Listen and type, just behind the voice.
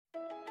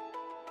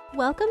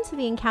Welcome to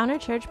the Encounter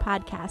Church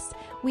podcast.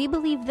 We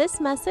believe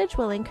this message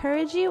will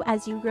encourage you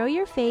as you grow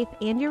your faith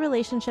and your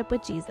relationship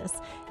with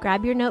Jesus.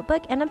 Grab your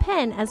notebook and a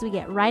pen as we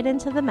get right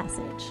into the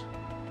message.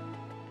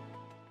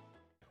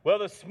 Well,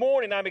 this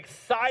morning, I'm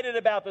excited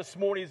about this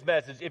morning's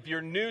message. If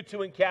you're new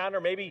to Encounter,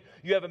 maybe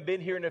you haven't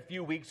been here in a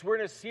few weeks, we're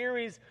in a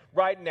series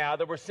right now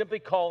that we're simply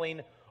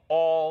calling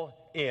All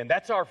In.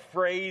 That's our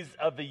phrase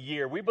of the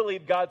year. We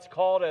believe God's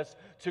called us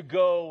to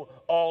go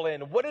all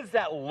in. What does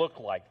that look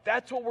like?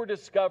 That's what we're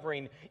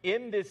discovering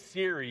in this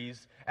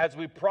series as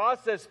we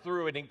process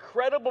through an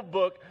incredible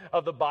book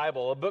of the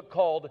Bible, a book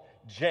called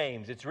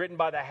James. It's written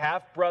by the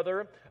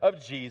half-brother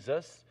of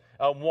Jesus,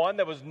 one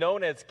that was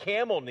known as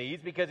Camel Knees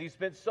because he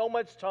spent so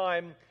much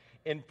time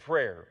in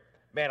prayer.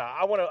 Man,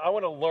 I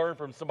want to learn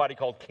from somebody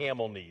called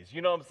Camel Knees.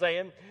 You know what I'm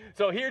saying?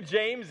 So here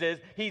James is.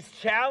 He's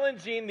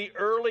challenging the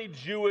early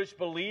Jewish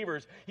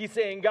believers. He's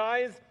saying,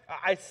 guys,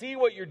 I see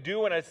what you're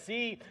doing. I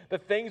see the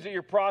things that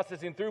you're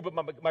processing through,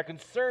 but my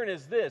concern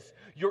is this.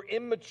 You're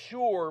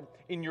immature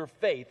in your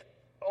faith.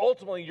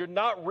 Ultimately, you're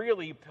not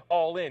really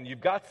all in.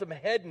 You've got some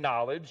head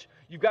knowledge,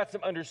 you've got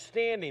some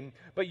understanding,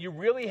 but you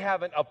really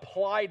haven't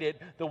applied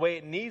it the way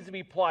it needs to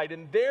be applied,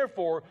 and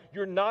therefore,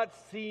 you're not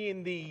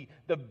seeing the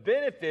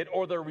benefit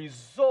or the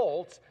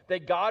results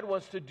that God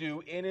wants to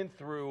do in and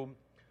through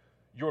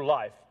your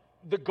life.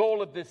 The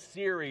goal of this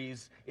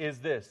series is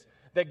this,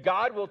 that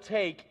God will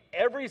take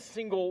every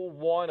single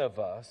one of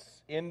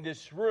us in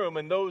this room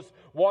and those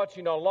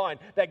watching online,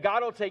 that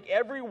God will take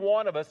every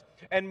one of us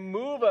and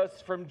move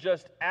us from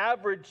just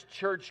average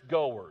church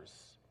goers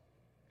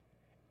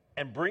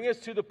and bring us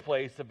to the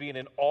place of being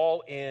an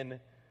all-in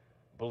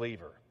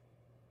believer.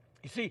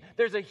 You see,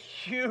 there's a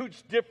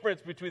huge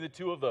difference between the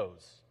two of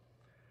those.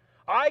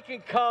 I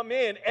can come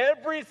in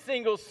every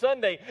single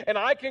Sunday and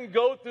I can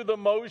go through the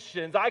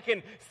motions. I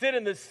can sit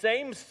in the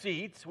same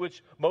seats,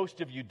 which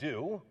most of you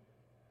do.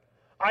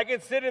 I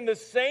can sit in the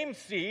same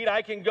seat.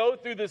 I can go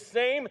through the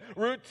same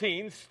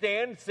routine,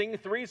 stand, sing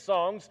 3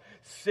 songs,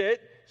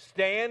 sit,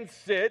 stand,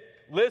 sit,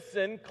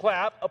 listen,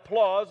 clap,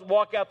 applause,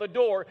 walk out the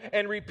door,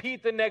 and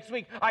repeat the next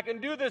week. I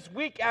can do this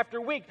week after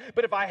week,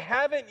 but if I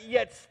haven't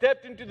yet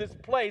stepped into this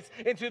place,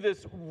 into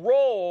this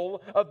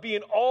role of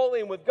being all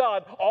in with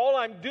God, all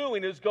I'm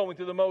doing is going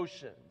through the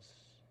motions.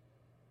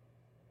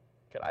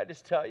 Can I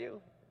just tell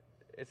you,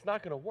 it's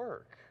not going to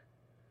work.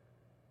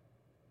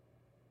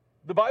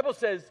 The Bible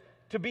says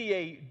to be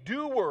a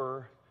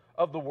doer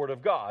of the Word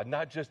of God,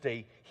 not just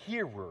a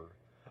hearer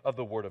of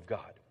the Word of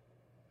God.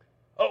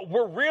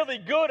 We're really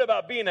good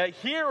about being a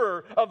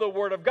hearer of the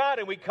Word of God,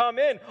 and we come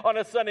in on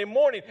a Sunday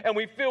morning, and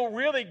we feel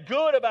really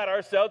good about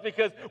ourselves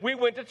because we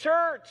went to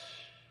church.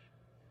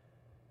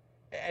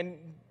 And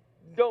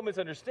don't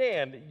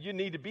misunderstand, you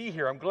need to be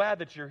here. I'm glad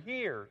that you're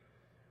here.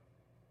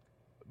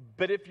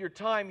 But if your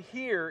time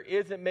here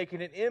isn't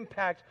making an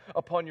impact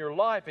upon your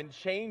life and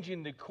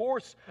changing the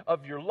course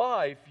of your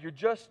life, you're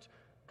just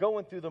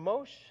going through the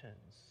motions.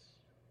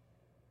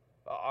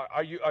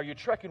 Are you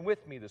trekking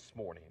with me this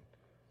morning?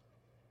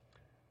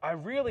 I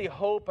really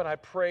hope and I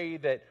pray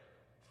that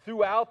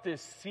throughout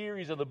this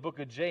series of the book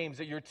of James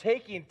that you're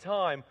taking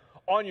time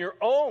on your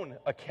own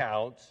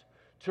account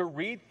to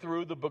read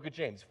through the book of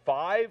James.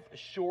 5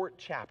 short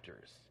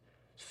chapters.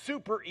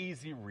 Super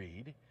easy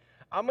read.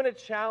 I'm going to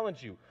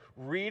challenge you.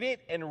 Read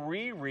it and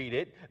reread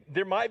it.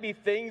 There might be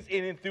things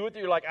in and through it that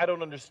you're like, I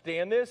don't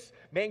understand this.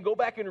 Man, go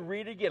back and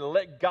read it again.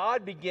 Let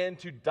God begin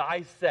to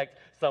dissect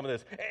some of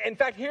this. In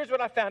fact, here's what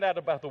I found out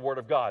about the Word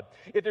of God.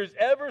 If there's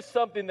ever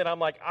something that I'm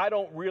like, I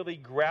don't really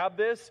grab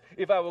this,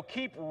 if I will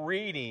keep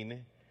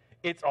reading,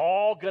 it's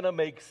all going to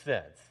make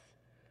sense.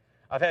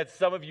 I've had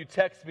some of you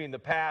text me in the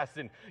past,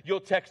 and you'll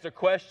text a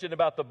question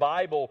about the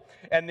Bible,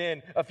 and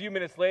then a few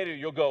minutes later,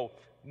 you'll go,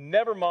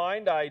 never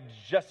mind, I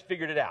just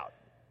figured it out.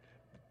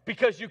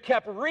 Because you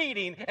kept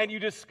reading and you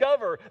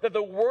discover that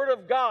the Word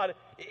of God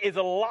is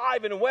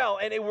alive and well,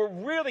 and it will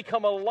really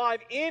come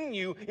alive in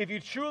you if you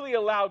truly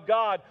allow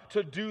God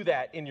to do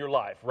that in your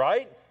life,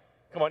 right?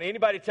 Come on,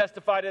 anybody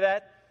testify to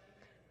that?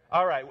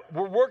 All right,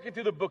 we're working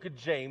through the book of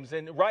James,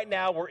 and right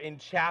now we're in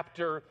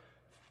chapter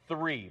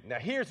 3. Now,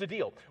 here's the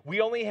deal. We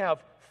only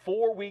have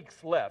 4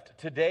 weeks left.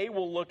 Today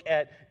we'll look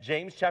at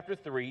James chapter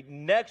 3.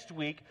 Next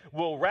week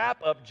we'll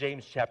wrap up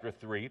James chapter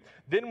 3.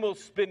 Then we'll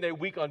spend a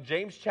week on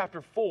James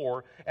chapter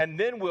 4. And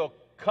then we'll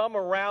come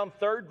around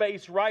third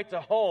base right to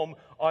home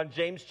on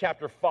James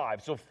chapter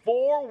 5. So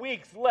 4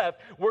 weeks left.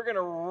 We're going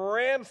to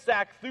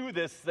ransack through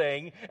this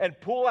thing and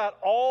pull out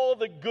all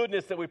the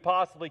goodness that we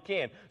possibly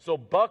can. So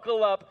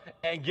buckle up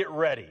and get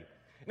ready.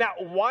 Now,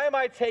 why am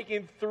I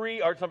taking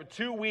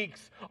 2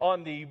 weeks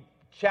on the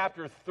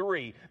chapter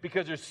 3?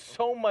 Because there's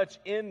so much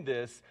in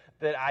this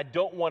that I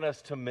don't want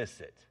us to miss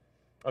it.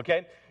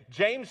 Okay?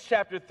 James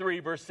chapter 3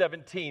 verse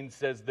 17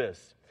 says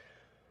this.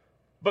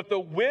 But the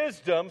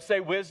wisdom, say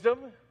wisdom.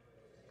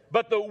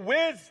 But the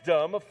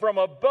wisdom from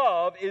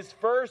above is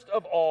first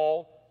of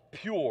all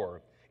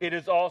pure. It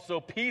is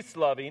also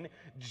peace-loving,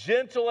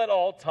 gentle at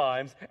all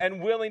times,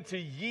 and willing to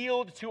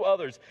yield to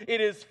others. It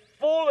is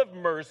full of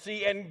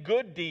mercy and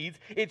good deeds.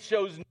 It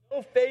shows no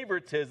no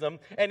favoritism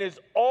and is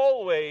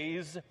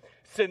always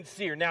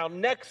sincere. Now,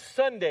 next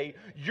Sunday,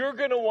 you're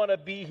going to want to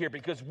be here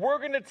because we're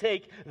going to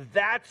take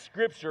that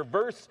scripture,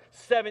 verse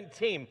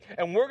 17,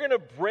 and we're going to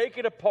break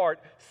it apart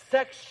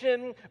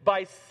section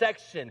by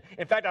section.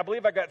 In fact, I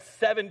believe I got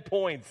 7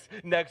 points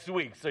next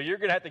week, so you're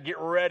going to have to get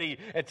ready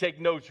and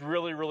take notes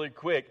really, really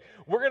quick.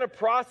 We're going to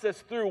process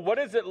through what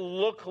does it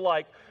look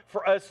like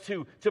for us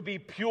to be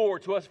pure,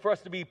 for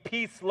us to be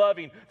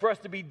peace-loving, for us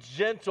to be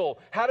gentle.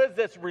 How does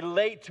this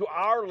relate to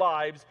our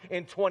lives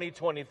in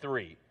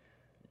 2023?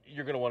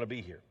 You're going to want to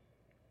be here.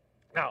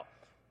 Now,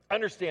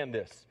 understand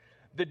this.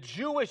 The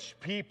Jewish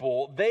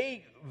people,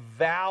 they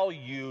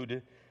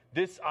valued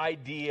this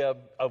idea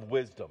of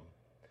wisdom.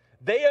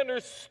 They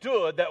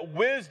understood that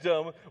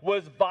wisdom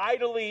was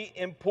vitally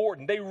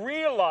important. They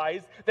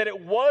realized that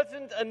it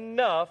wasn't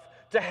enough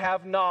to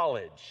have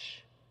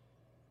knowledge.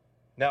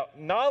 Now,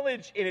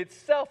 knowledge in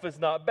itself is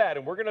not bad,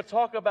 and we're going to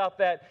talk about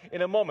that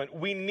in a moment.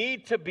 We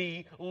need to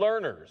be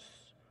learners.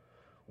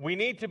 We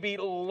need to be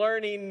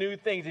learning new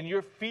things in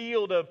your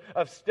field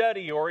of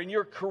study or in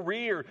your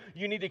career.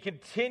 You need to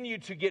continue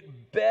to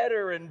get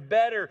better and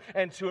better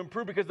and to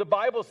improve because the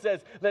Bible says,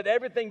 let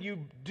everything you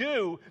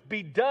do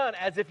be done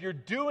as if you're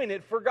doing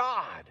it for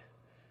God.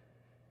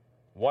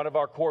 One of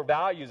our core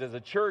values as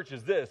a church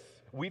is this.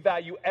 We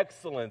value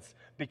excellence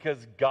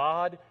because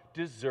God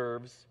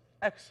deserves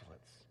excellence.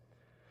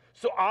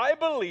 So I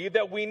believe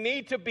that we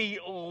need to be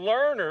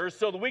learners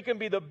so that we can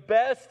be the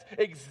best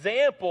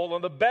example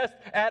and the best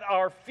at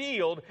our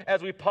field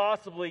as we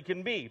possibly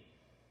can be.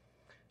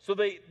 So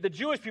the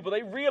Jewish people,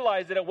 they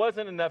realized that it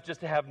wasn't enough just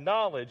to have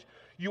knowledge.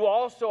 You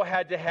also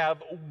had to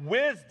have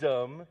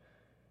wisdom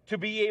to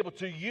be able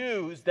to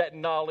use that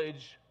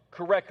knowledge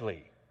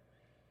correctly.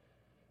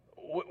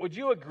 Would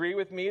you agree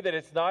with me that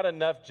it's not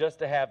enough just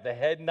to have the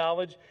head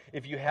knowledge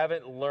if you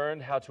haven't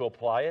learned how to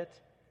apply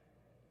it?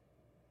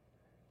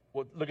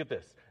 Well, look at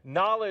this.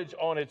 Knowledge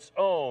on its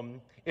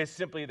own is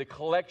simply the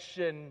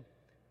collection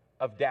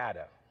of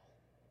data.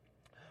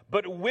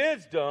 But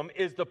wisdom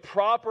is the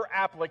proper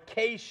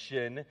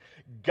application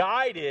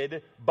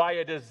guided by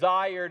a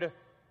desired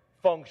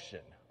function.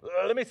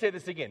 Let me say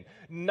this again.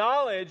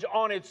 Knowledge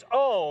on its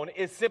own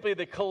is simply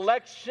the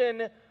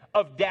collection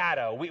of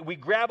data. We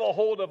grab a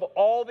hold of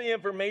all the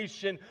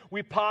information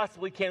we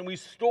possibly can. We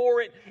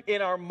store it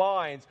in our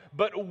minds.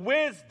 But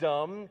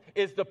wisdom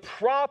is the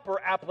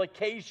proper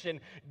application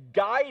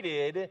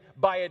guided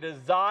by a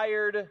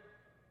desired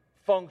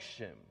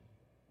function.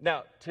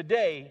 Now,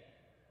 today,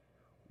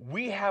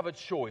 we have a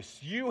choice.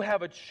 You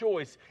have a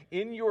choice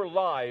in your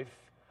life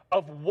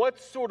of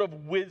what sort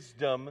of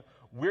wisdom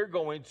we're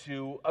going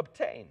to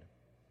obtain.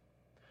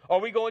 Are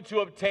we going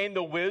to obtain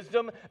the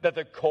wisdom that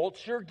the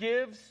culture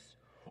gives?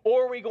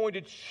 Or are we going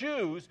to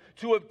choose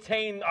to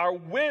obtain our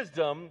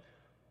wisdom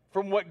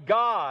from what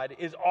God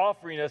is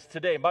offering us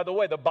today? And by the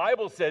way, the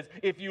Bible says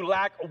if you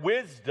lack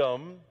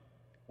wisdom,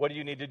 what do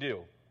you need to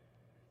do?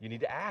 You need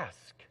to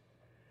ask.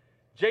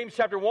 James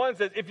chapter 1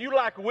 says if you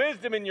lack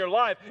wisdom in your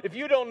life, if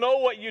you don't know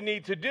what you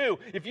need to do,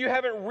 if you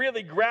haven't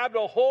really grabbed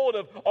a hold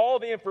of all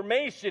the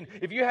information,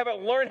 if you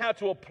haven't learned how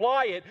to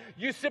apply it,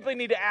 you simply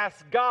need to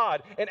ask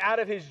God. And out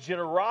of His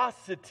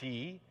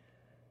generosity,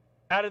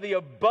 out of the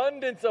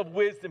abundance of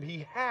wisdom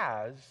He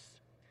has,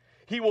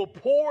 He will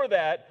pour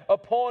that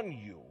upon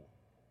you.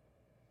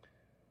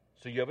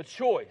 So you have a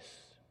choice.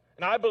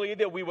 And I believe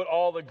that we would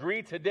all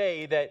agree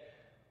today that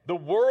the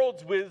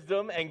world's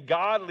wisdom and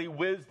godly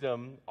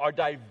wisdom are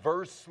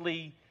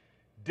diversely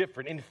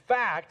different. In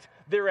fact,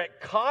 they're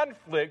at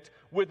conflict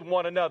with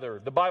one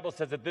another. The Bible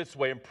says it this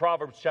way in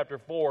Proverbs chapter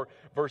 4,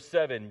 verse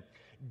 7.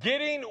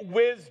 Getting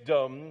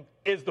wisdom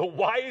is the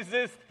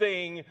wisest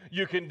thing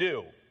you can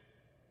do.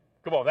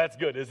 Come on, that's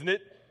good, isn't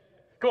it?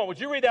 Come on, would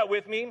you read that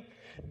with me?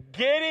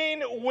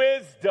 Getting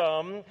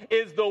wisdom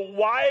is the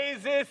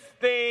wisest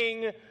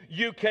thing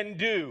you can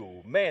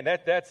do. Man,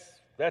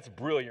 that's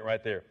brilliant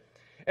right there.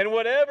 And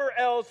whatever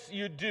else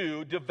you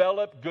do,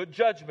 develop good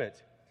judgment.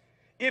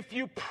 If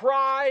you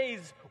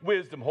prize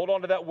wisdom, hold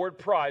on to that word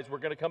prize. We're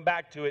going to come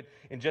back to it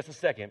in just a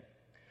second.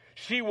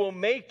 She will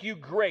make you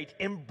great.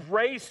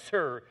 Embrace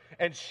her,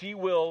 and she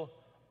will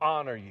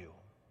honor you.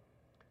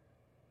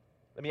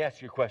 Let me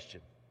ask you a question.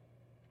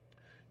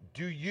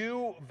 Do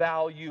you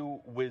value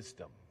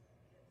wisdom?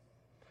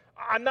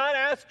 I'm not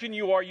asking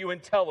you, are you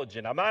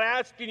intelligent? I'm not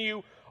asking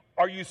you,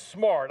 are you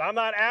smart? I'm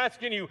not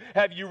asking you,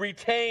 have you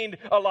retained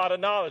a lot of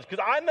knowledge?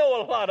 Because I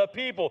know a lot of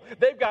people,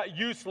 they've got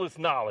useless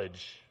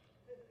knowledge.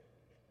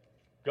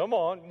 Come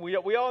on, we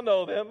all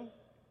know them.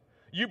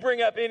 You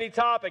bring up any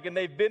topic and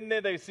they've been there,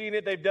 they've seen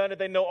it, they've done it,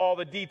 they know all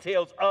the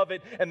details of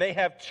it, and they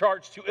have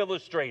charts to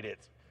illustrate it.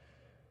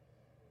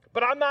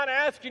 But I'm not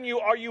asking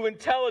you, are you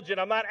intelligent?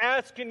 I'm not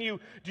asking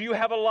you, do you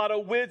have a lot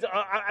of wisdom?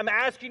 I'm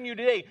asking you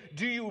today,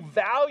 do you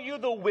value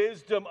the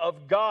wisdom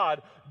of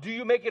God? Do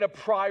you make it a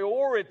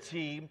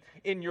priority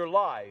in your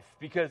life?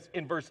 Because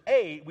in verse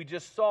 8, we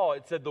just saw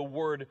it said the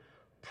word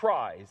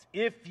prize.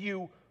 If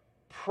you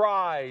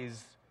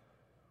prize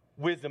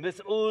wisdom.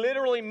 This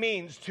literally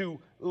means to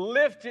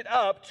lift it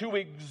up, to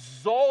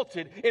exalt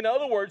it. In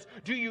other words,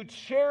 do you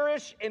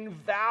cherish and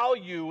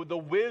value the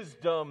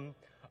wisdom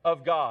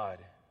of God?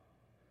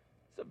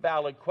 It's a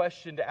valid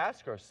question to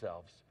ask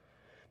ourselves.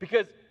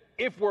 Because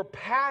if we're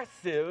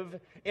passive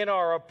in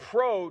our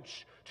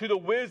approach to the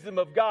wisdom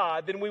of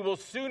God, then we will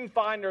soon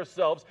find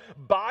ourselves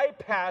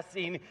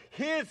bypassing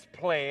His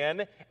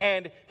plan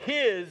and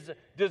His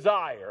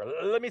desire.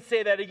 Let me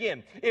say that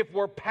again. If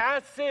we're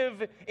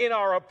passive in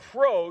our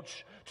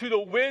approach to the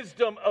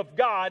wisdom of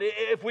God,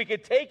 if we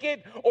could take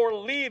it or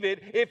leave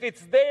it, if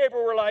it's there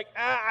but we're like,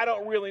 I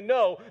don't really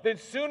know, then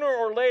sooner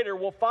or later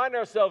we'll find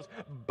ourselves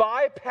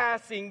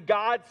bypassing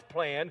God's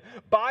plan,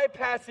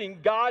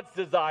 bypassing God's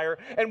desire,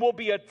 and we'll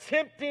be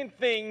attempting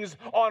things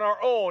on our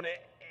own.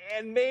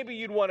 And maybe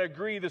you'd want to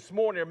agree this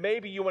morning, or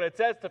maybe you want to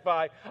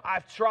testify,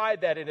 I've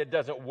tried that and it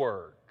doesn't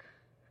work.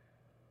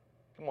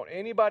 Come on,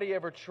 anybody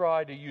ever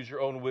tried to use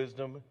your own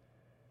wisdom?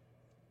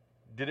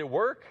 Did it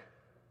work?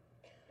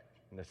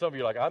 And some of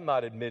you are like, I'm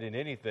not admitting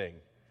anything.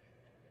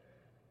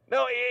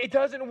 No, it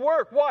doesn't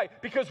work. Why?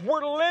 Because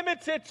we're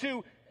limited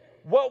to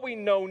what we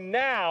know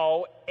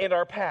now and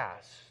our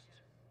past.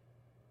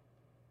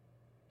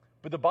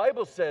 But the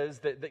Bible says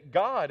that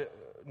God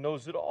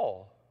knows it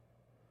all.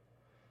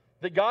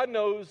 That God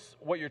knows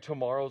what your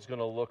tomorrow is going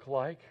to look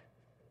like.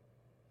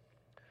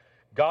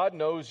 God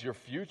knows your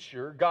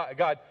future.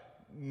 God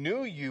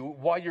knew you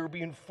while you were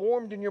being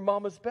formed in your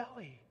mama's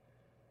belly.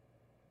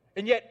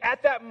 And yet,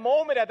 at that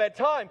moment, at that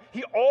time,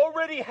 He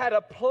already had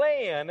a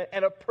plan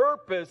and a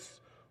purpose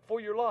for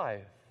your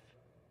life.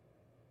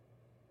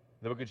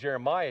 In the book of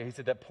Jeremiah, he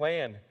said that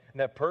plan and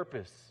that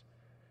purpose,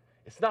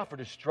 it's not for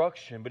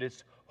destruction, but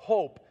it's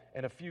hope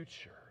and a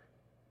future.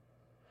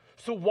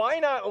 So why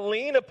not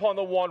lean upon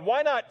the one?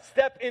 Why not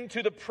step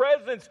into the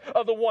presence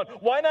of the one?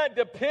 Why not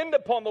depend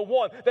upon the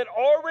one that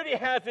already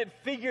has it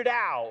figured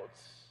out?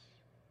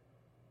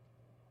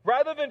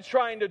 Rather than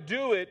trying to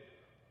do it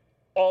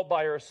all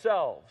by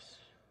ourselves.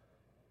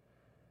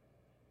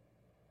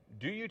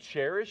 Do you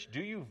cherish,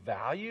 do you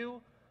value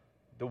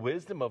the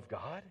wisdom of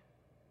God?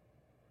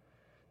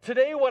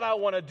 Today, what I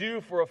want to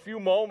do for a few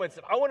moments,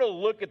 I want to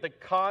look at the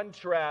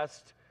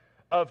contrast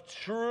of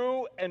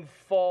true and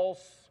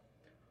false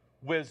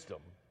wisdom.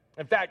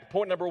 In fact,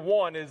 point number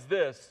one is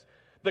this: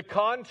 the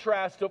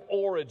contrast of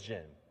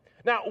origin.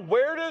 Now,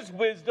 where does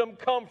wisdom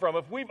come from?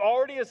 If we've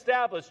already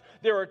established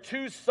there are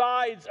two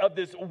sides of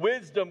this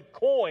wisdom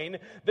coin,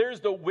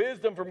 there's the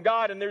wisdom from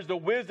God and there's the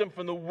wisdom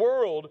from the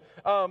world,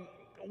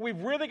 we've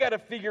really got to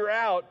figure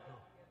out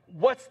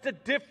what's the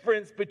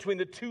difference between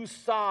the two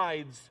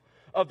sides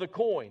of the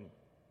coin.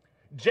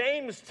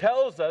 James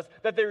tells us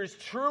that there is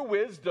true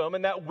wisdom,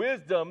 and that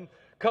wisdom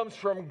comes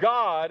from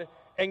God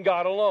and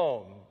God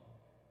alone.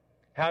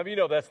 How many of you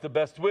know that's the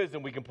best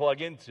wisdom we can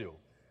plug into?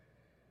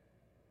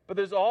 But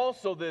there's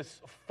also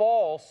this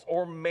false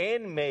or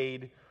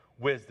man-made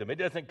wisdom. It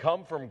doesn't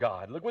come from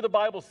God. Look what the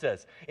Bible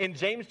says in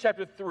James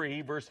chapter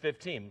 3, verse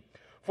 15.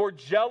 For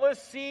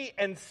jealousy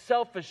and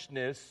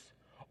selfishness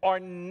are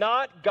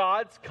not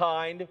God's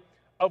kind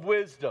of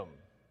wisdom.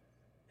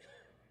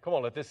 Come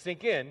on, let this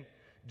sink in.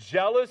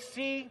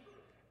 Jealousy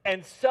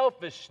and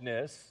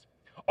selfishness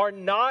are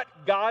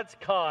not God's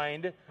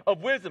kind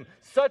of wisdom.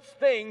 Such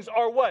things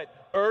are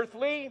what?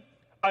 Earthly,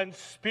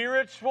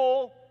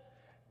 unspiritual,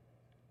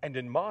 and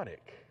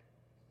demonic.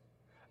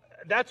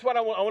 That's what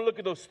I want to look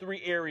at those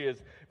three areas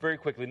very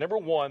quickly. Number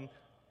one,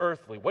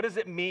 earthly. What does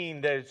it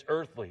mean that it's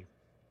earthly?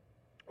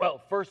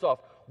 Well, first off,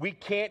 we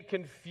can't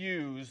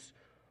confuse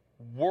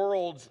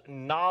world's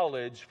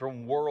knowledge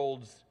from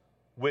world's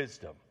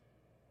wisdom.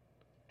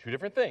 Two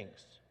different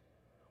things.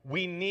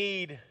 We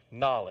need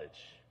knowledge.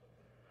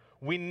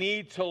 We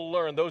need to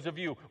learn. Those of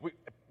you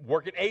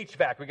work at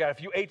HVAC, we got a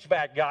few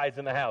HVAC guys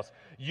in the house.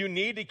 You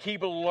need to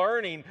keep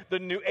learning the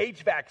new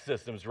HVAC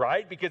systems,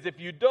 right? Because if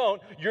you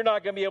don't, you're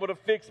not going to be able to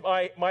fix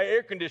my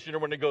air conditioner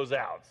when it goes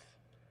out.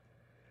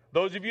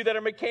 Those of you that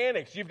are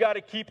mechanics, you've got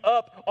to keep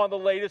up on the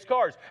latest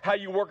cars. How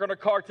you work on a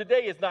car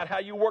today is not how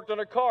you worked on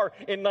a car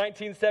in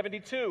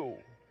 1972,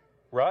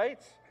 right?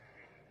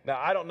 Now,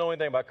 I don't know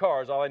anything about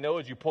cars. All I know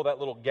is you pull that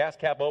little gas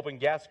cap open,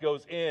 gas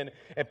goes in,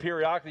 and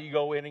periodically you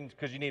go in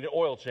because you need an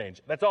oil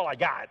change. That's all I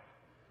got.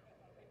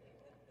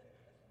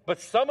 But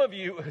some of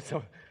you,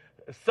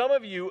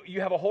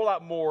 you have a whole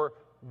lot more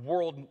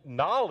world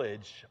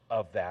knowledge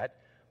of that.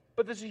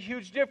 But there's a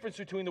huge difference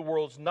between the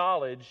world's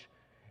knowledge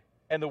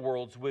and the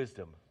world's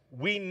wisdom.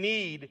 We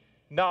need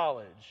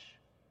knowledge.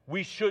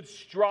 We should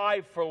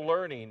strive for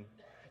learning.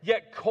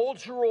 Yet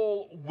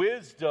cultural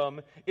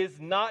wisdom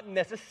is not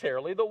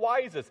necessarily the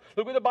wisest.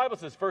 Look what the Bible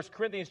says, 1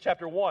 Corinthians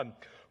chapter 1.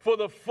 For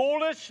the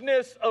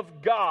foolishness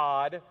of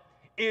God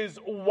is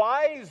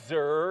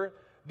wiser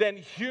than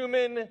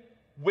human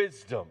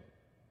wisdom.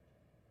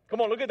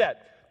 Come on, look at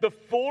that. The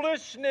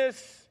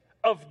foolishness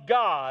of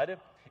God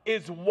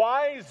is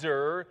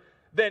wiser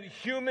than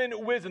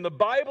human wisdom. The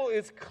Bible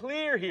is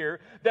clear here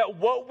that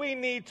what we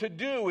need to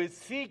do is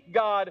seek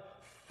God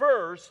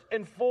first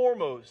and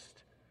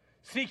foremost.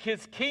 Seek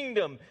His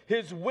kingdom,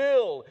 His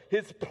will,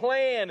 His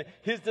plan,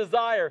 His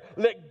desire.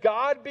 Let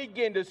God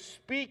begin to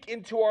speak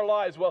into our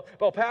lives.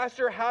 Well,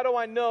 Pastor, how do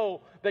I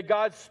know that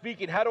God's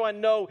speaking? How do I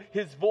know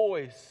His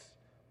voice?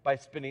 By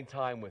spending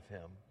time with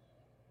Him.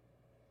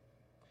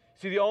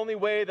 See, the only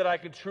way that I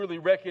can truly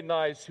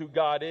recognize who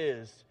God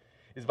is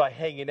by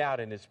hanging out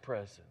in His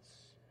presence.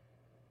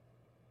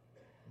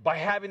 By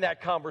having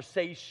that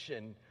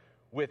conversation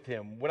with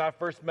Him. When I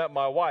first met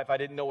my wife, I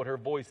didn't know what her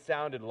voice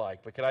sounded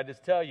like. But can I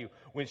just tell you,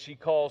 when she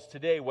calls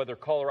today, whether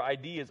caller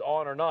ID is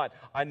on or not,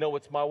 I know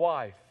it's my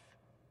wife.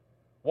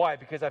 Why?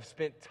 Because I've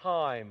spent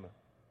time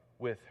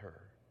with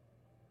her.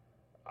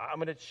 I'm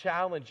going to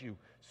challenge you.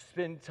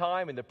 Spend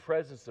time in the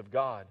presence of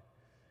God.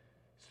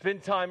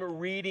 Spend time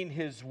reading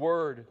His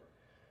Word.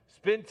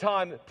 Spend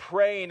time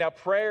praying. Now,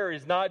 prayer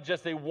is not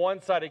just a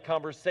one-sided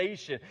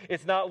conversation.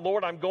 It's not,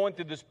 Lord, I'm going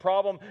through this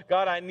problem.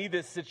 God, I need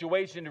this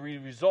situation to be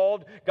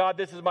resolved. God,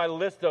 this is my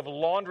list of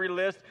laundry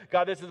list.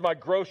 God, this is my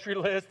grocery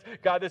list.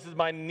 God, this is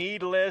my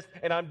need list,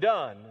 and I'm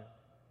done.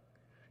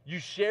 You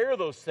share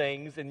those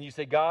things, and you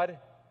say, God,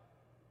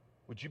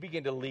 would you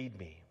begin to lead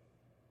me?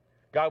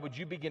 God, would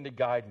you begin to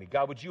guide me?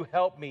 God, would you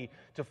help me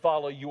to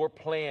follow your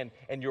plan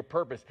and your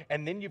purpose?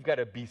 And then you've got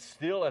to be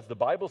still, as the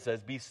Bible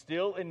says, be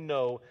still and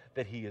know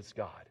that He is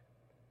God.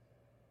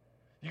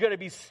 You've got to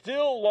be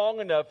still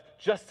long enough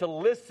just to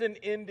listen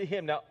into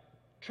Him. Now,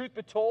 truth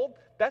be told,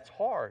 that's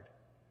hard.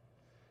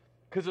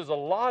 Because there's a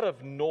lot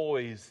of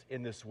noise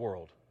in this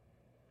world.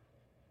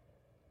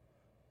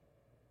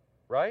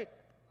 Right?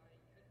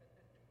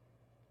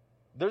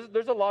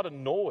 There's a lot of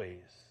noise.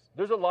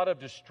 There's a lot of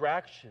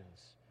distractions.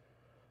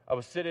 I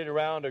was sitting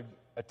around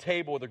a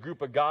table with a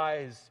group of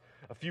guys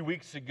a few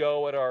weeks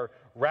ago at our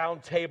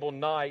round table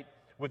night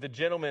with a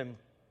gentleman.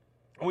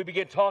 And we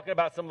began talking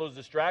about some of those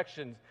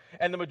distractions.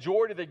 And the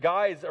majority of the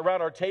guys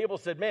around our table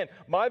said, man,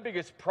 my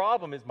biggest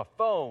problem is my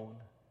phone.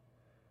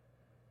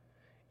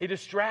 It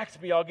distracts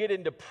me. I'll get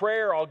into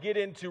prayer. I'll get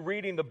into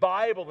reading the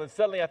Bible. And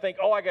suddenly I think,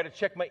 oh, I got to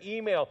check my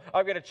email.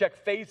 I've got to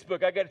check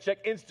Facebook. I got to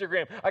check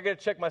Instagram. I got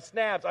to check my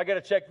snaps. I got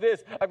to check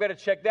this. I've got to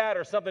check that.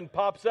 Or something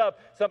pops up,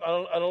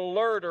 an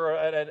alert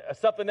or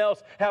something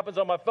else happens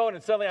on my phone.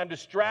 And suddenly I'm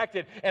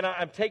distracted and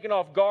I'm taken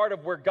off guard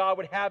of where God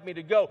would have me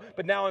to go.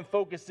 But now I'm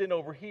focused in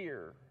over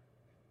here.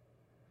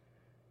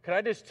 Can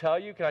I just tell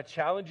you, can I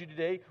challenge you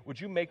today?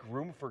 Would you make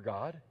room for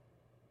God?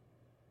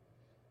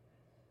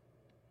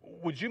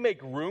 Would you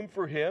make room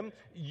for Him?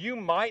 You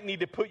might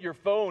need to put your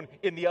phone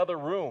in the other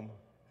room.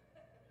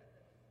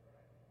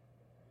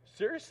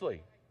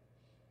 Seriously.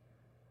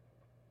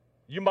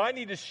 You might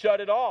need to shut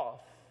it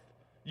off.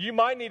 You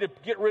might need to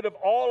get rid of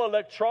all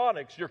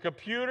electronics, your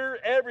computer,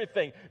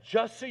 everything,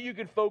 just so you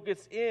can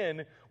focus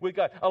in with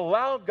God.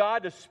 Allow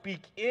God to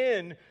speak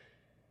in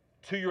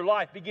to your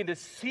life. Begin to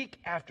seek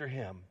after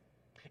Him.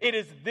 It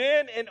is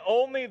then and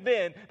only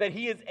then that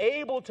He is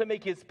able to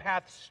make His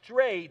path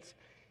straight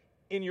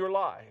in your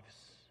lives.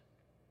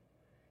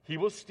 He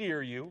will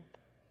steer you.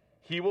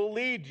 He will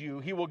lead you.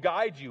 He will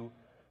guide you.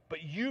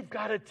 But you've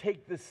got to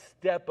take the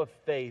step of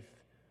faith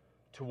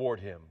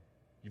toward Him.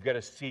 You've got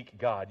to seek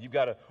God. You've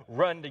got to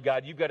run to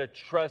God. You've got to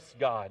trust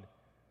God.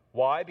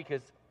 Why?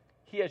 Because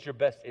He has your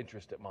best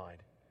interest at mind.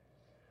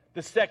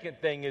 The second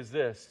thing is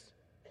this.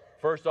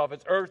 First off,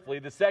 it's earthly.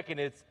 The second,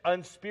 it's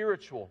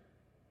unspiritual.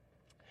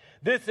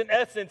 This, in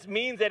essence,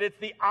 means that it's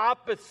the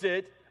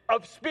opposite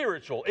of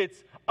spiritual.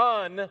 It's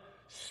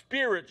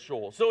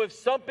unspiritual. So if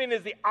something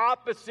is the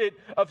opposite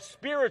of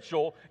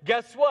spiritual,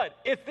 guess what?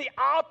 It's the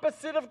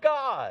opposite of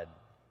God.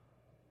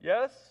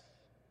 Yes?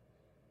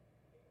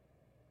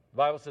 The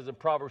Bible says in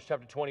Proverbs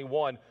chapter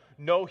 21,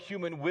 no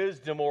human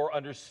wisdom or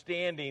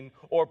understanding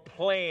or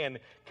plan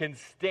can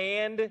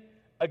stand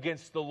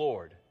against the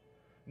Lord.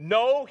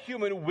 No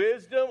human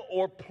wisdom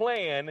or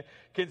plan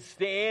can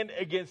stand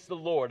against the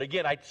Lord.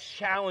 Again, I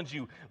challenge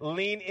you,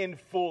 lean in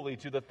fully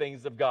to the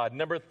things of God.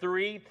 Number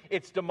 3,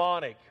 it's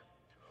demonic.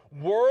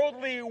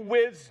 Worldly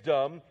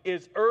wisdom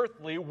is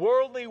earthly.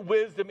 Worldly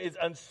wisdom is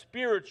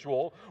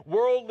unspiritual.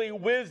 Worldly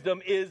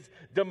wisdom is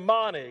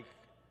demonic.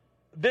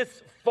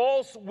 This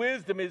false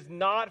wisdom is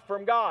not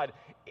from God.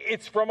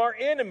 It's from our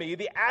enemy,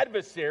 the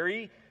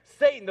adversary,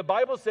 Satan. The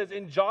Bible says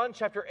in John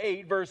chapter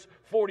 8, verse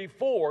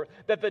 44,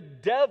 that the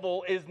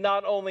devil is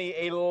not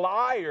only a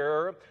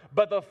liar,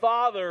 but the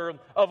father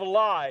of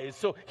lies.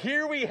 So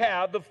here we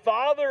have the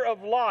father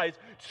of lies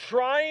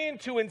trying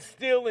to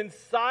instill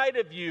inside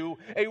of you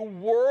a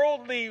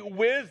worldly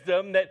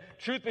wisdom that,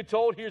 truth be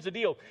told, here's the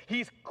deal.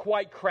 He's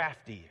quite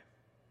crafty.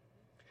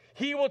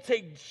 He will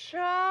take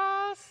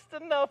just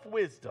enough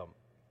wisdom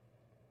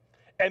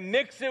and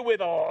mix it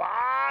with a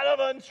lot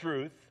of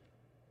untruth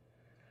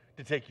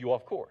to take you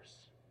off course.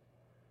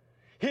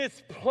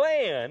 His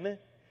plan,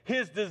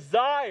 his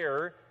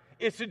desire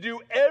is to do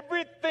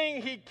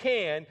everything he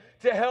can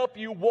to help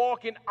you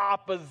walk in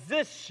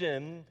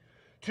opposition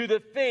to the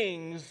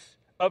things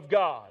of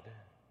God.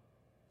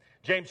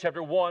 James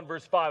chapter 1,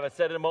 verse 5, I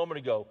said it a moment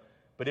ago,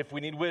 but if we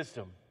need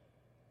wisdom,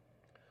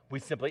 we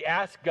simply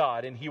ask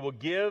God and He will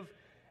give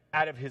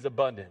out of His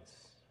abundance.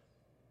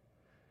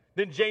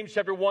 Then James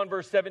chapter 1,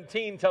 verse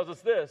 17 tells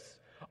us this.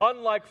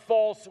 Unlike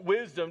false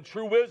wisdom,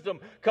 true wisdom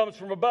comes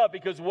from above,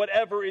 because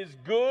whatever is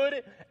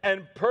good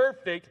and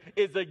perfect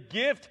is a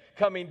gift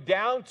coming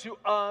down to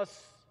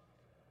us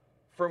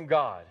from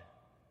God.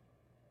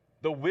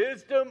 The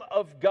wisdom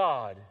of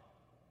God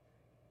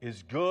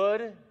is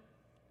good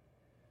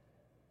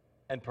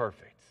and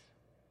perfect.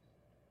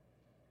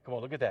 Come on,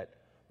 look at that.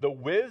 The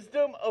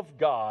wisdom of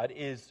God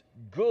is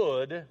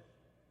good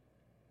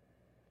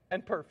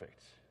and perfect.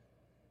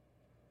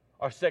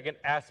 Our second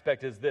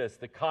aspect is this,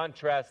 the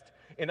contrast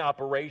in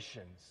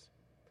operations.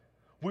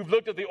 We've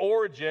looked at the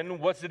origin,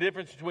 what's the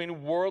difference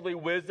between worldly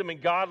wisdom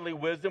and godly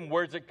wisdom,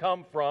 where does it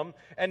come from?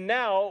 And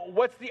now,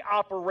 what's the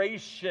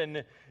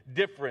operation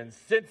difference?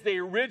 Since they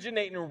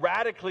originate in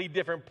radically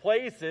different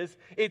places,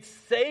 it's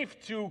safe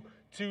to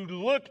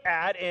look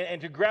at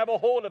and to grab a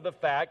hold of the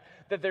fact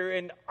that they're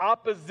in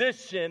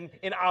opposition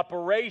in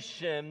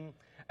operation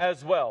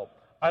as well.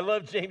 I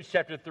love James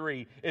chapter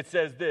 3. It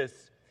says this,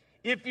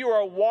 if you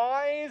are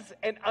wise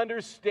and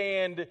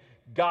understand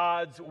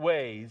God's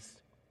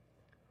ways,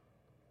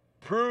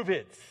 prove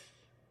it.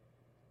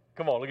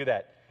 Come on, look at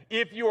that.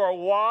 If you are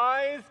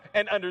wise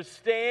and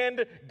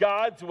understand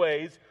God's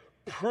ways,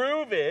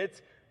 prove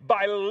it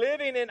by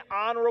living an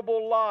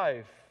honorable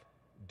life,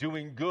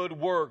 doing good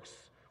works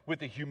with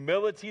the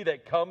humility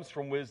that comes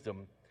from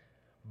wisdom.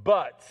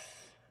 But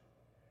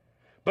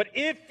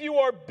if you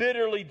are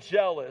bitterly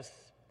jealous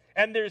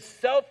and there's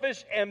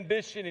selfish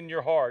ambition in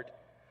your heart,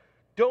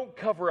 don't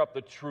cover up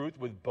the truth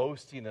with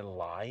boasting and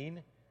lying.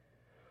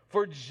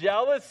 For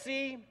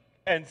jealousy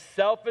and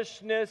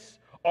selfishness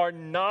are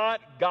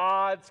not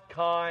God's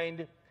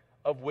kind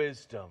of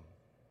wisdom.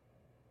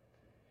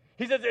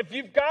 He says, if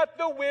you've got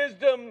the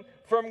wisdom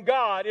from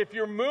God, if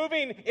you're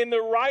moving in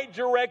the right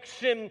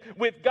direction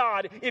with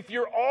God, if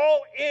you're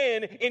all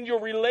in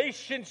your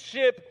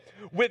relationship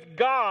with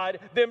God,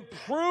 then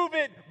prove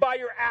it by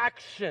your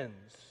actions.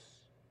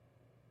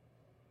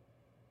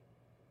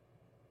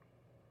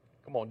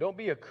 Come on, don't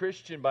be a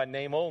Christian by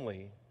name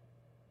only.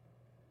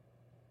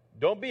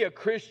 Don't be a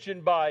Christian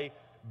by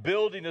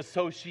building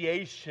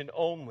association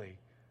only.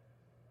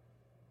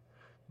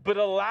 But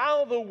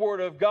allow the Word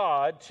of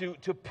God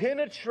to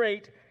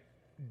penetrate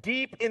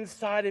deep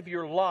inside of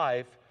your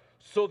life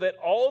so that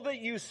all that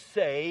you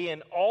say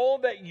and all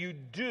that you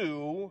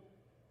do,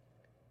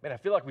 man, I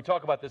feel like we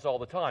talk about this all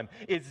the time,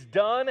 is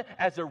done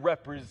as a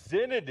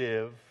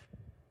representative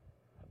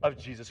of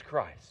Jesus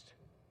Christ.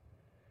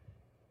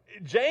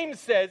 James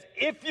says,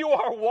 if you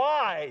are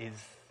wise,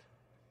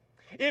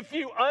 if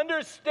you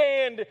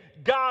understand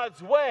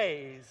God's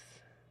ways,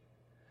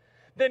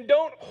 then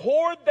don't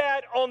hoard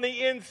that on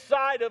the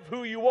inside of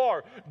who you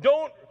are.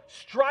 Don't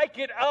strike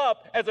it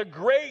up as a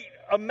great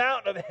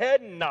amount of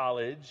head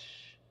knowledge,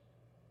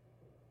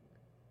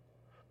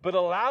 but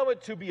allow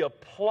it to be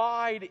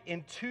applied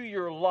into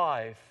your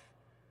life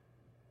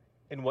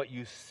in what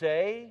you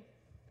say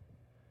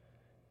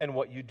and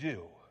what you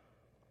do.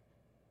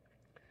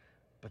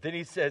 But then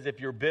he says, if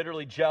you're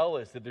bitterly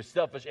jealous, if there's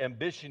selfish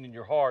ambition in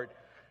your heart,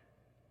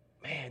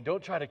 man,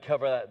 don't try to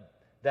cover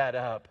that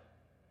up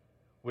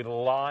with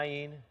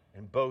lying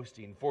and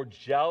boasting. For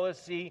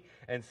jealousy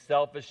and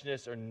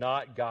selfishness are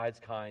not God's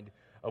kind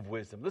of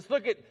wisdom. Let's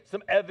look at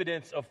some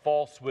evidence of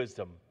false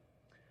wisdom.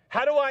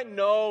 How do I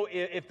know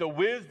if the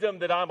wisdom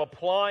that I'm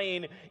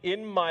applying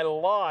in my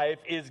life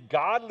is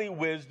godly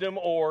wisdom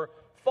or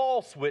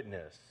false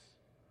witness?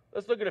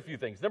 Let's look at a few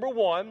things. Number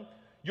one,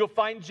 you'll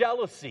find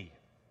jealousy.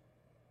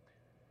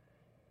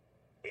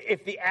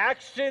 If the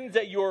actions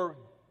that you're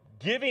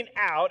giving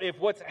out, if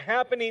what's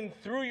happening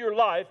through your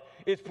life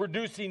is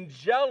producing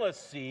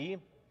jealousy,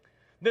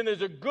 then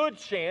there's a good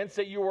chance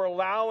that you are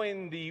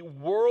allowing the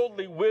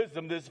worldly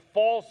wisdom, this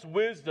false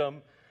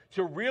wisdom,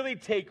 to really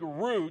take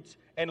root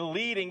and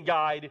lead and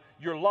guide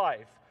your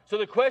life. So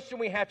the question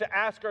we have to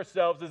ask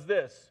ourselves is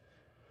this: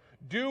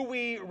 do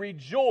we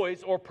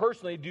rejoice, or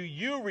personally, do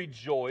you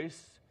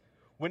rejoice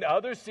when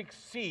others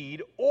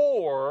succeed,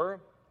 or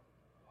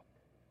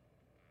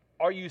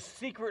are you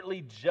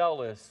secretly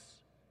jealous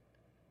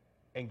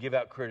and give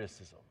out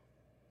criticism?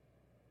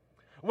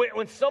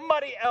 When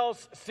somebody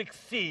else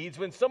succeeds,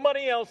 when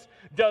somebody else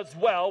does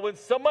well, when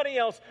somebody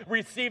else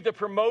received a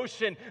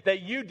promotion that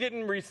you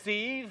didn't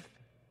receive,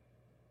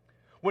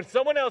 when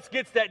someone else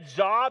gets that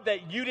job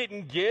that you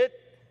didn't get,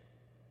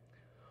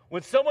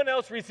 when someone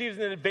else receives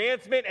an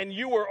advancement and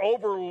you were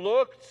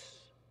overlooked,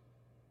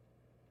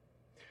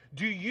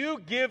 do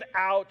you give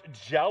out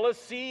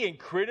jealousy and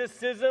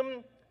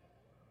criticism,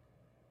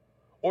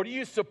 or do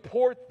you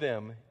support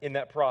them in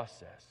that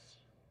process?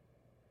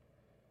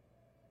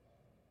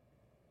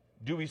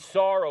 Do we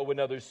sorrow when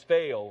others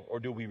fail, or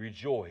do we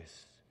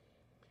rejoice?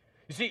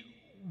 You see,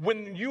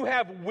 when you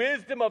have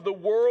wisdom of the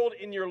world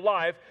in your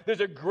life, there's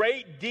a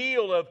great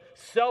deal of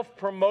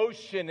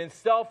self-promotion and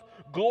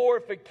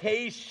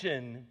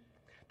self-glorification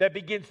that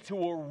begins to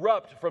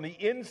erupt from the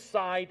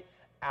inside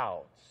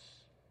out.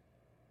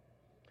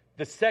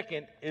 The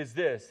second is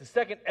this. The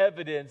second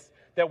evidence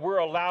that we're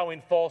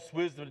allowing false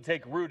wisdom to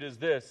take root is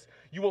this: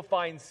 you will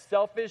find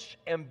selfish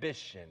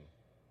ambition.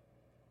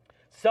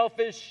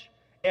 selfish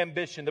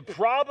ambition. The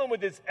problem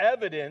with this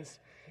evidence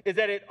is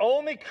that it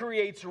only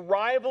creates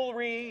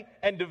rivalry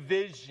and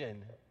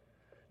division,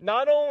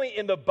 not only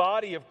in the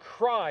body of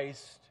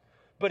Christ,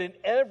 but in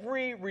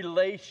every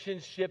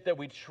relationship that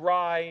we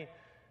try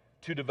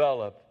to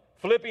develop.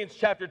 Philippians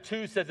chapter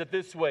 2 says it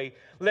this way: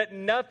 let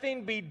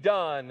nothing be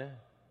done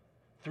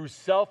through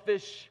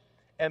selfish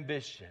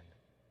ambition.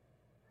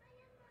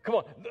 Come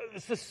on,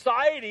 the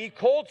society,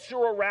 culture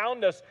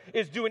around us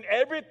is doing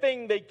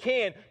everything they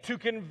can to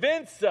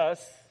convince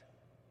us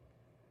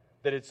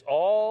that it's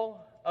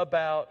all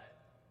about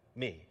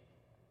me.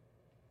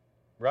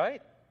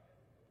 Right?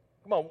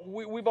 Come on,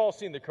 we've all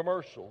seen the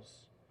commercials.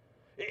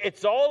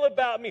 It's all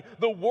about me.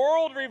 The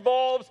world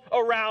revolves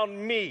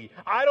around me.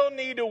 I don't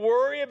need to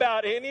worry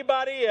about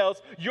anybody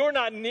else. You're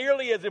not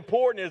nearly as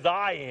important as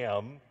I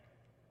am.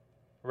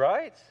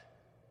 Right?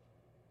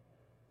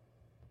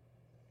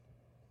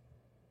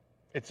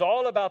 It's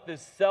all about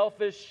this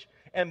selfish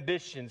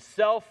ambition,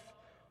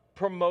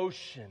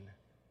 self-promotion,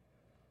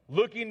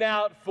 looking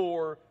out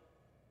for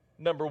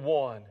number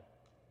one.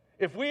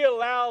 If we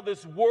allow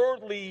this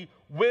worldly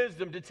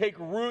wisdom to take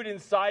root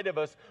inside of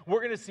us, we're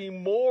going to see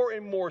more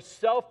and more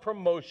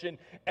self-promotion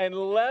and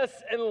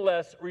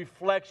less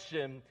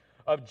reflection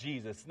of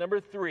Jesus. Number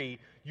three,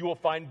 you will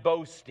find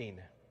boasting.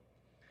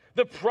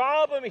 The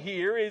problem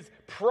here is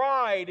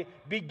pride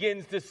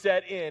begins to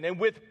set in. And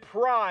with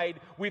pride,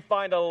 we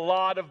find a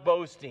lot of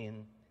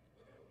boasting.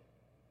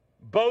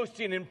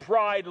 Boasting and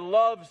pride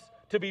loves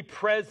to be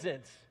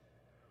present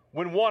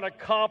when one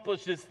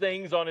accomplishes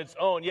things on its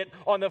own. Yet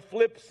on the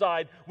flip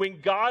side,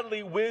 when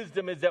godly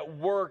wisdom is at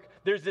work,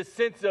 there's a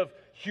sense of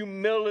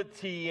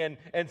humility and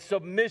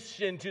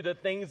submission to the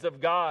things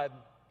of God.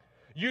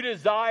 You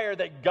desire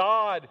that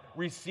God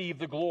receive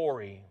the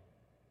glory.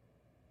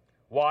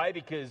 Why?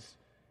 Because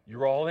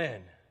you're all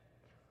in.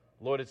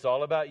 Lord, it's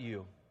all about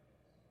you.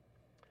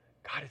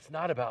 God, it's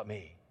not about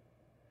me.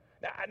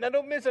 Now,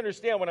 don't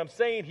misunderstand what I'm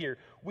saying here.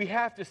 We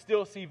have to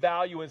still see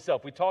value in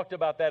self. We talked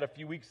about that a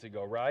few weeks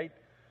ago, right?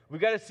 We've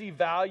got to see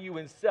value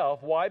in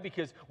self. Why?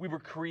 Because we were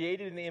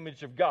created in the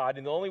image of God,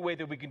 and the only way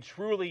that we can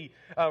truly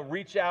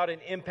reach out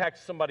and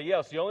impact somebody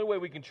else, the only way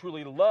we can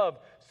truly love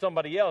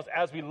somebody else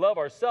as we love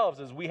ourselves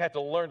is we have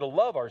to learn to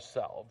love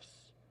ourselves.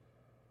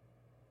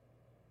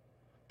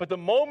 But the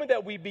moment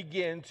that we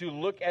begin to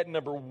look at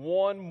number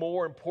one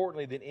more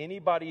importantly than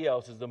anybody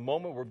else is the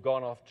moment we've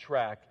gone off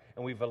track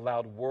and we've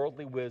allowed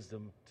worldly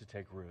wisdom to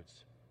take roots.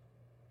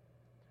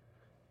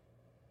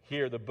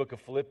 Here, the book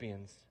of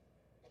Philippians,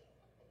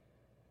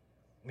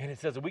 man, it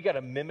says that we got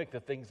to mimic the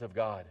things of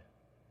God.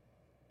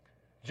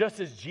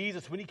 Just as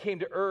Jesus, when he came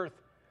to earth,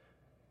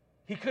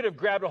 he could have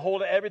grabbed a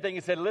hold of everything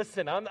and said,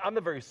 listen, I'm the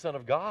very Son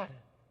of God.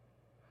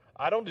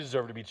 I don't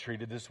deserve to be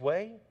treated this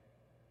way.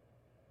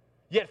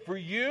 Yet for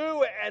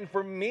you and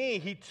for me,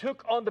 he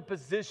took on the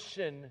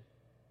position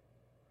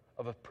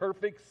of a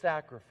perfect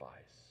sacrifice.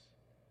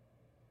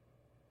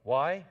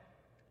 Why?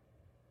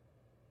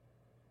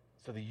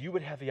 So that you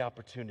would have the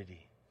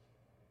opportunity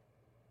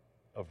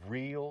of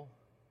real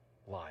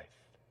life.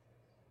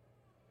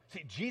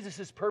 See,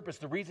 Jesus' purpose,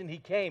 the reason he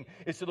came,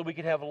 is so that we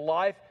could have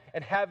life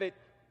and have it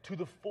to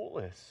the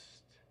fullest.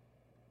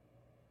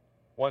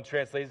 One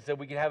translation said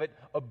we could have it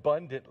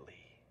abundantly.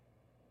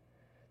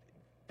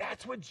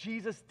 That's what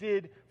Jesus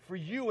did for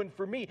you and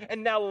for me.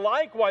 And now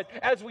likewise,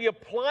 as we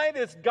apply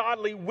this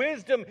godly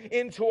wisdom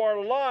into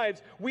our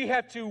lives, we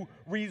have to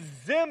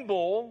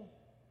resemble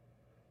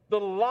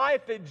the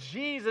life that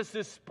Jesus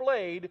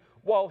displayed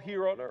while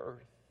here on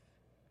earth.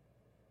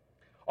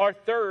 Our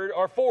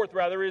fourth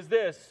is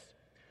this: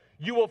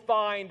 you will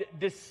find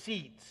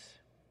deceit.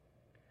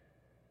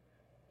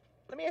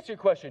 Let me ask you a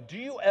question. Do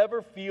you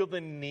ever feel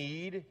the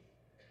need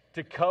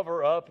to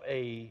cover up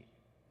a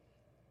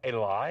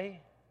lie?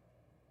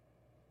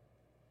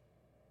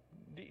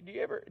 Do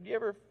you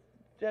ever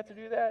have to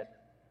do that?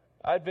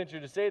 I'd venture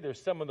to say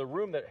there's some in the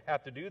room that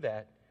have to do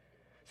that.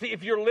 See,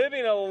 if you're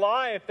living a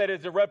life that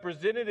is a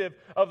representative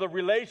of the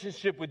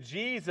relationship with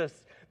Jesus,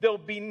 there'll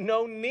be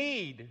no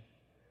need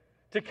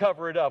to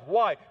cover it up.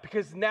 Why?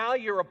 Because now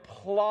you're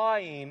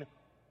applying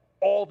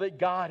all that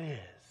God is.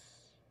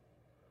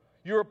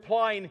 You're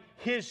applying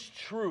his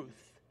truth,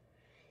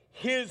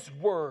 his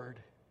word,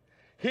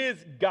 his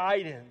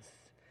guidance,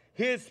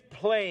 his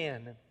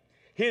plan,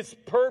 his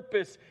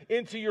purpose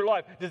into your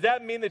life. Does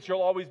that mean that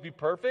you'll always be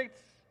perfect?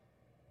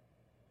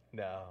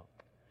 No.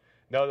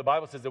 No, the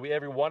Bible says that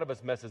every one of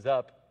us messes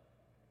up.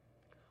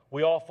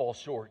 We all fall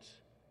short.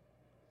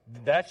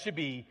 That should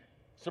be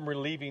some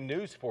relieving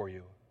news for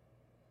you.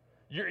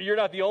 You're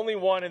not the only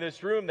one in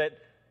this room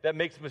that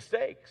makes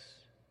mistakes.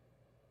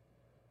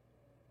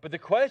 But the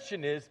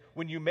question is,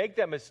 when you make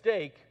that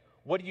mistake,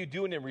 what are you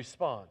doing in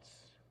response?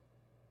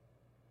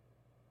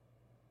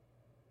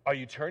 Are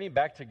you turning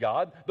back to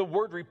God? The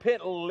word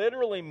repent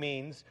literally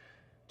means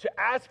to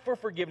ask for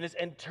forgiveness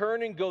and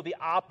turn and go the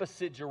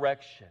opposite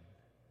direction.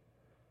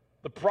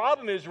 The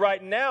problem is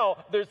right now,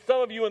 there's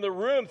some of you in the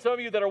room, some of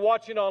you that are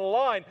watching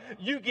online,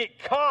 you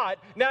get caught.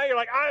 Now you're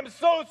like, I'm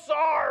so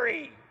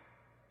sorry.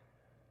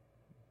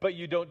 but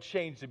you don't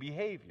change the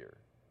behavior.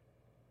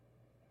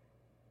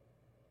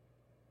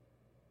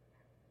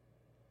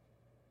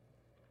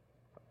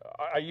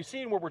 Are you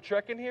seeing where we're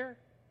trekking here?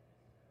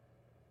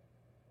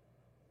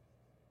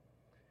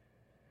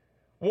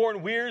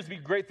 Warren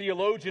Wiersbe, great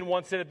theologian,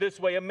 once said it this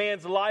way: a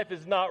man's life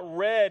is not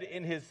read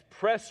in his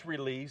press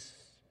release.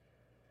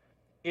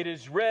 It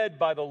is read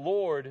by the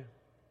Lord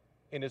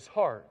in his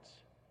heart.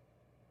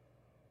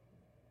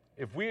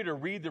 If we were to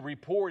read the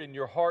report in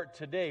your heart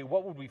today,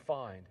 what would we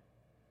find?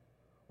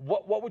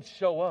 What would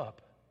show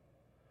up?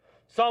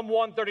 Psalm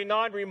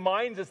 139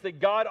 reminds us that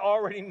God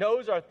already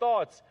knows our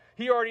thoughts.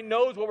 He already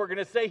knows what we're going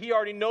to say. He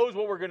already knows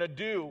what we're going to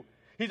do.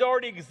 He's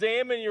already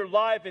examined your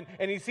life,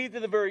 and He sees to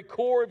the very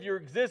core of your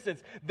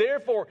existence.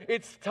 Therefore,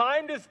 it's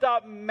time to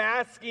stop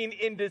masking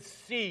in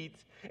deceit,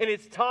 and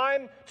it's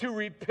time to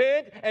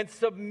repent and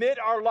submit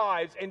our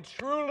lives and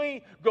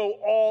truly go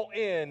all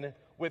in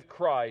with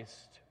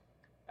Christ.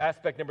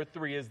 Aspect number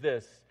 3 is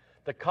this: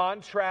 the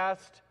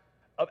contrast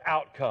of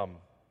outcome.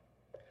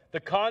 The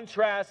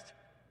contrast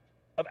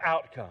of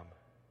outcome.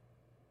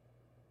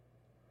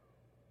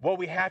 What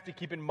we have to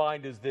keep in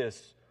mind is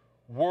this: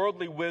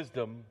 worldly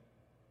wisdom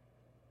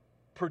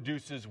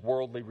produces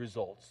worldly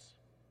results.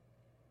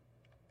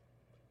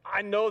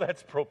 I know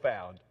that's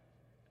profound,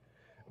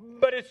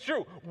 but it's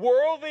true.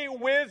 Worldly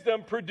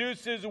wisdom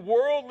produces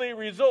worldly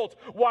results,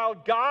 while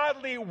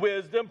godly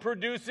wisdom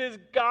produces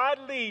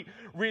godly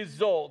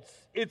results.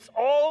 It's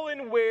all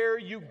in where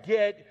you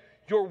get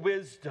your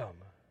wisdom.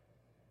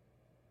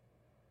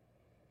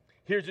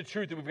 Here's the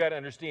truth that we've got to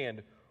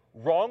understand: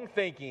 wrong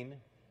thinking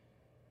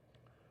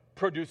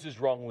produces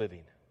wrong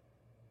living.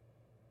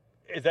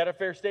 Is that a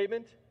fair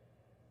statement?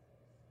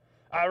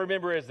 I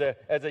remember as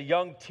a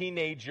young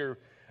teenager,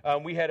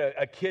 we had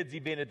a kids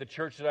event at the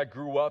church that I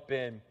grew up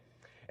in.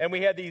 And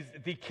we had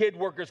the kid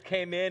workers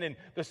came in, and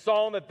the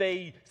song that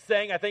they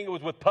sang, I think it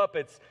was with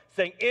puppets,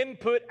 saying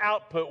input,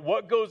 output,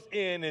 what goes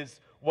in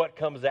is what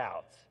comes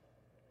out.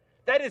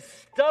 That has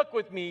stuck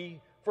with me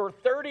for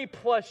 30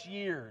 plus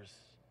years.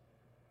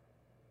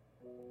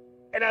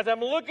 And as I'm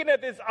looking at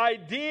this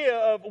idea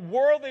of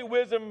worldly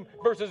wisdom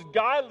versus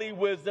godly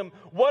wisdom,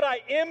 what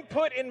I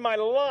input in my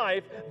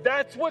life,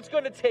 that's what's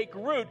going to take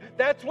root.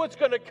 That's what's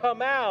going to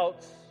come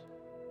out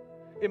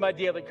in my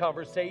daily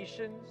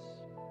conversations,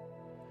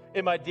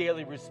 in my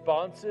daily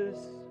responses,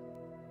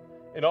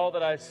 in all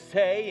that I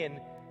say,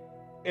 and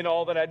in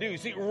all that I do.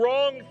 See,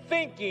 wrong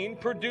thinking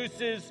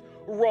produces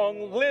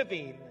wrong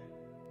living.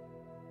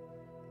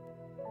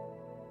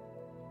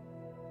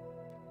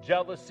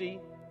 Jealousy,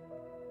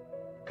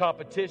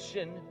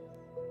 competition,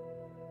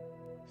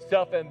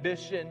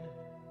 self-ambition,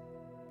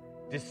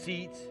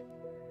 deceit.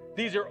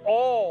 These are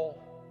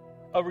all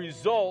a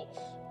result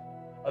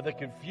of the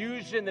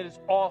confusion that is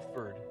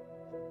offered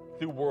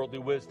through worldly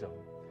wisdom.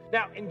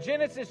 Now, in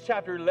Genesis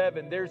chapter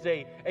 11, there's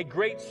a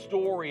great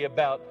story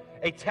about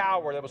a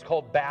tower that was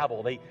called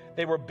Babel.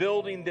 They were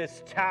building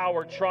this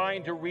tower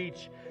trying to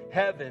reach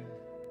heaven.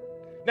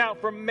 Now,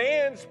 from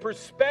man's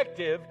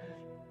perspective,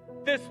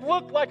 this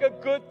looked like a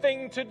good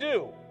thing to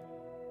do.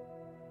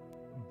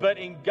 But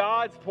in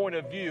God's point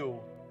of view,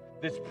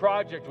 this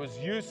project was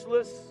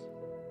useless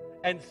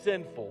and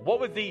sinful. What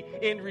was the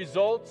end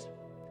result?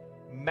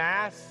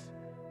 Mass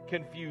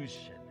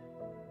confusion.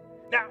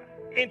 Now,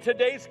 in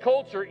today's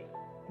culture,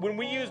 when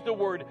we use the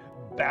word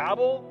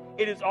Babel,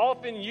 it is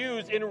often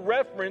used in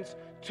reference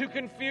to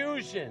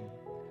confusion.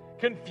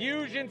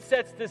 Confusion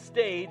sets the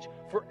stage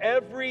for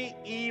every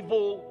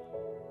evil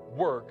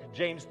work.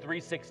 James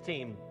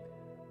 3:16.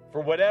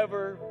 For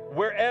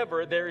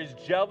wherever there is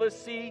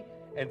jealousy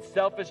and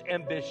selfish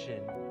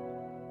ambition,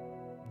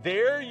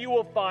 there you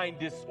will find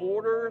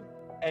disorder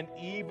and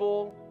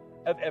evil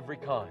of every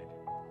kind.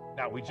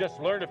 Now, we just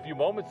learned a few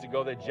moments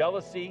ago that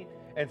jealousy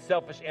and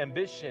selfish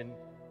ambition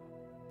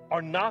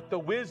are not the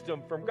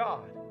wisdom from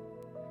God.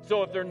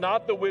 So if they're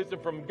not the wisdom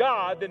from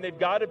God, then they've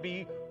got to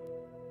be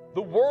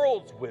the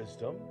world's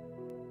wisdom.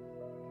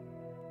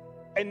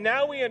 And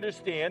now we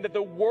understand that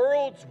the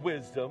world's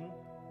wisdom,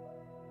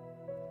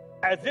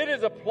 as it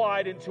is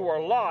applied into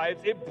our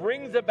lives, it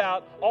brings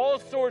about all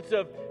sorts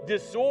of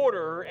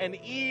disorder and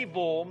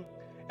evil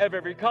of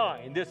every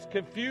kind. This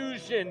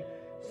confusion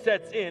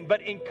sets in.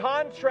 But in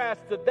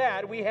contrast to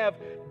that, we have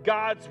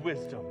God's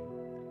wisdom.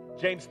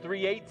 James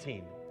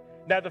 3:18.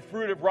 Now the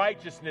fruit of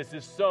righteousness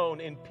is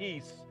sown in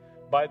peace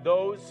by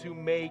those who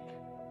make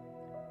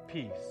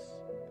peace.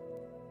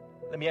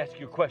 Let me ask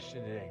you a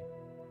question today.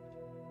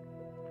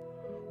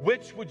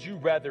 Which would you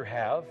rather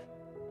have?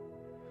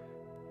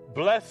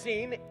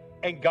 Blessing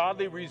and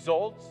godly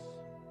results,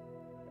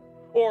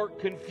 or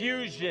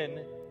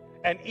confusion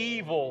and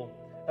evil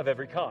of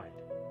every kind?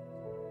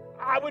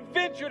 I would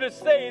venture to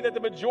say that the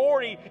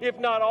majority, if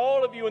not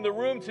all of you in the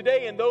room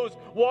today and those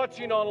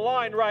watching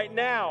online right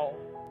now,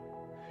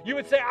 you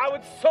would say, I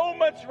would so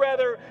much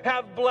rather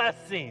have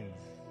blessings.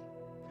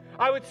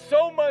 I would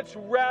so much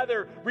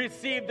rather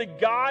receive the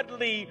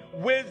godly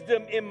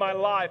wisdom in my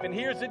life. And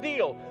here's the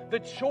deal. The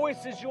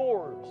choice is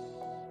yours.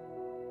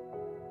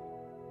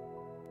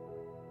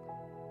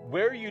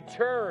 Where you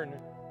turn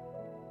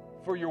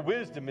for your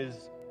wisdom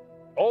is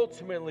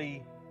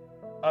ultimately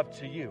up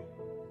to you.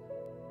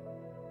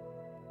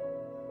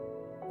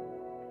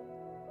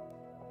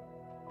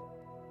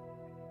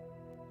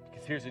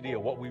 Because here's the deal,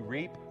 what we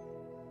reap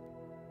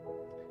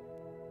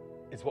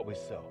is what we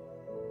sow.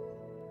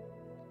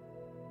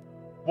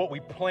 What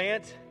we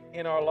plant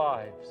in our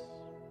lives,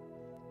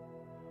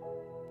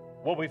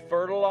 what we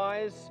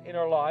fertilize in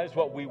our lives,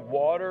 what we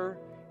water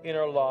in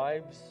our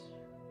lives,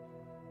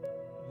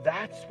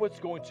 that's what's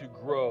going to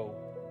grow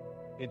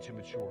into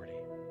maturity.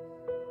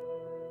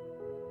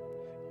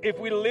 If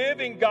we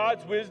live in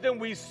God's wisdom,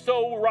 we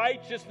sow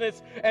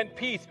righteousness and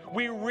peace.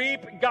 We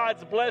reap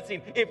God's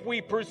blessing. If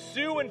we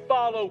pursue and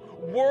follow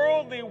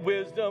worldly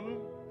wisdom,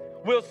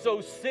 we'll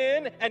sow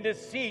sin and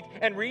deceit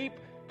and reap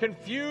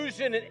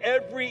confusion in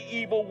every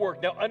evil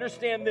work. Now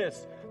understand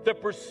this, the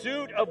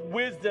pursuit of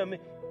wisdom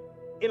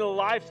in a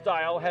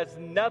lifestyle has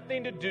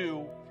nothing to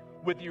do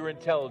with your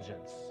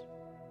intelligence.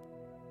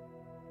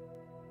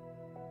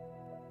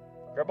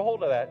 Grab a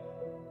hold of that.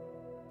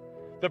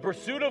 The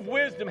pursuit of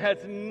wisdom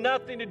has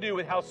nothing to do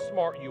with how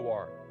smart you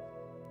are.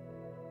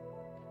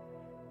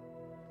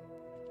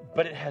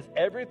 But it has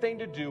everything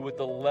to do with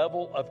the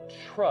level of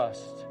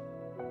trust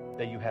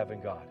that you have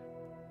in God.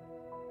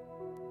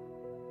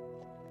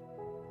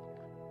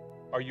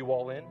 Are you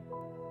all in?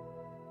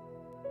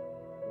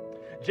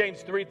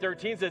 James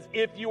 3:13 says,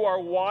 if you are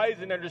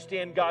wise and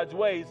understand God's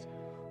ways,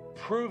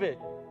 prove it.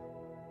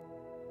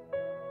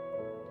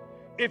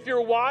 If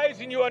you're wise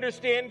and you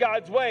understand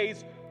God's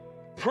ways,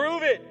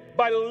 prove it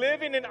by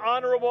living an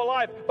honorable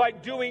life, by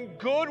doing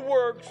good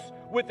works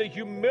with the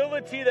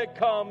humility that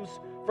comes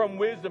from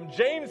wisdom.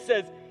 James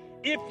says,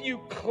 if you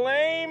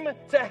claim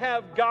to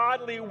have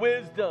godly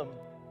wisdom,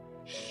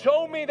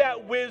 show me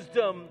that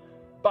wisdom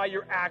by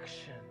your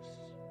actions.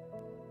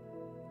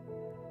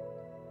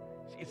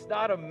 It's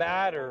not a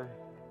matter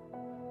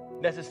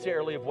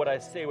necessarily of what I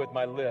say with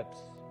my lips,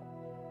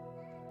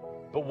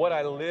 but what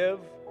I live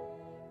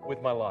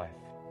with my life.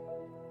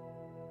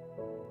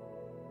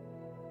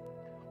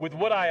 With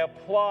what I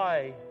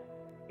apply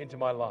into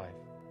my life.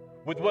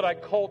 With what I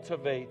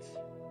cultivate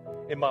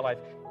in my life.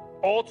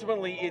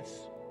 Ultimately, it's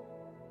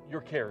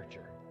your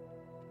character.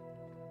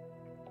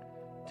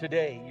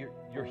 Today,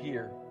 you're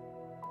here.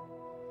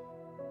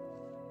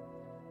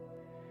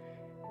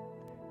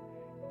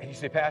 And you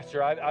say,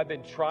 Pastor, I've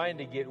been trying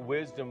to get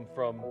wisdom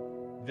from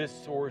this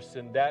source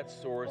and that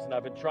source, and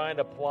I've been trying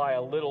to apply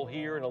a little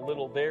here and a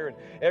little there, and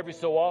every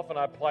so often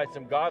I apply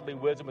some godly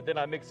wisdom, but then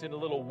I mix in a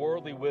little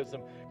worldly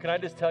wisdom. Can I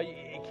just tell you,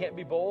 it can't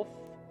be both?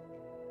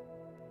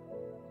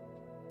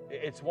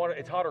 It's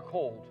hot or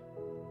cold.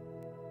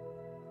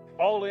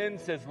 All in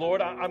says,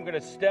 Lord, I'm going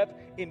to step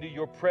into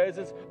your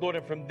presence. Lord,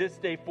 and from this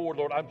day forward,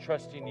 Lord, I'm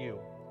trusting you.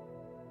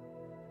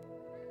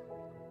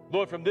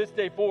 Lord, from this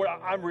day forward,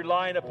 I'm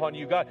relying upon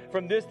you. God,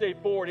 from this day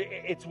forward,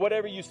 it's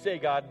whatever you say,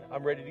 God,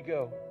 I'm ready to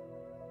go.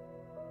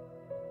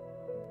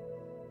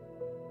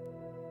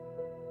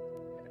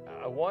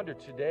 I wonder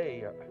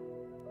today,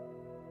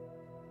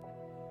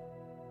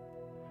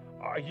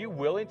 are you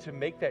willing to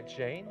make that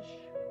change?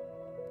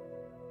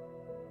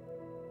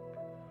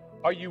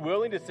 Are you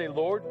willing to say,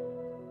 Lord,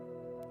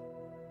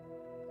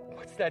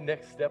 what's that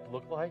next step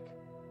look like?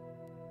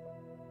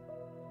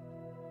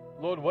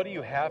 Lord, what do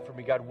you have for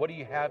me? God, what do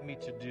you have me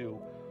to do?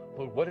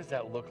 Lord, what does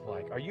that look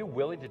like? Are you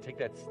willing to take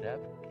that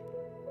step?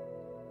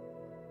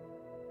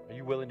 Are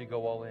you willing to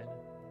go all in?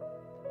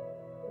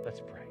 Let's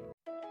pray.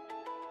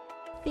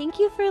 Thank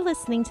you for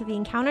listening to the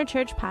Encounter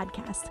Church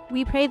podcast.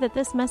 We pray that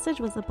this message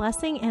was a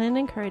blessing and an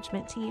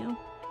encouragement to you.